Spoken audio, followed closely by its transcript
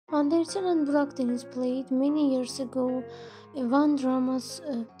Ercel and Burak Deniz played many years ago one drama's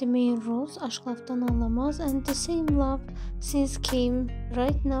the main roles, Aşk Laftan Anlamaz, and the same love since came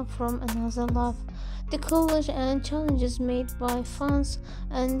right now from another love. The college and challenges made by fans,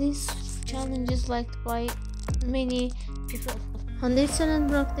 and these challenges liked by many people. Hande and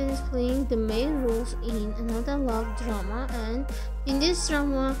Burak Deniz playing the main roles in another love drama, and in this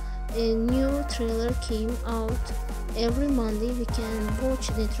drama a new trailer came out. Every Monday we can watch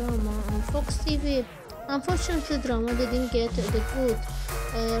the drama on Fox TV. Unfortunately, drama didn't get the good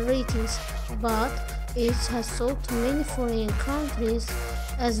ratings, but it has sold to many foreign countries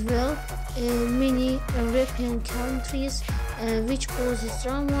as well, many European countries, which causes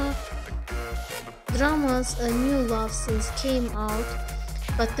drama's new love since came out.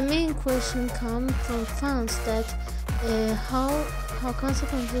 But the main question comes from fans that how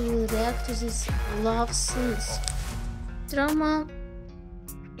consequently will react to this love scenes. Drama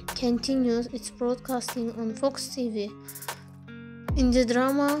continues its broadcasting on Fox TV. In the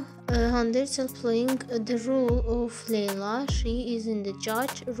drama, Hande playing the role of Leyla. She is in the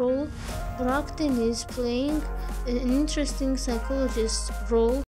judge role. Burak Deniz playing an interesting psychologist role.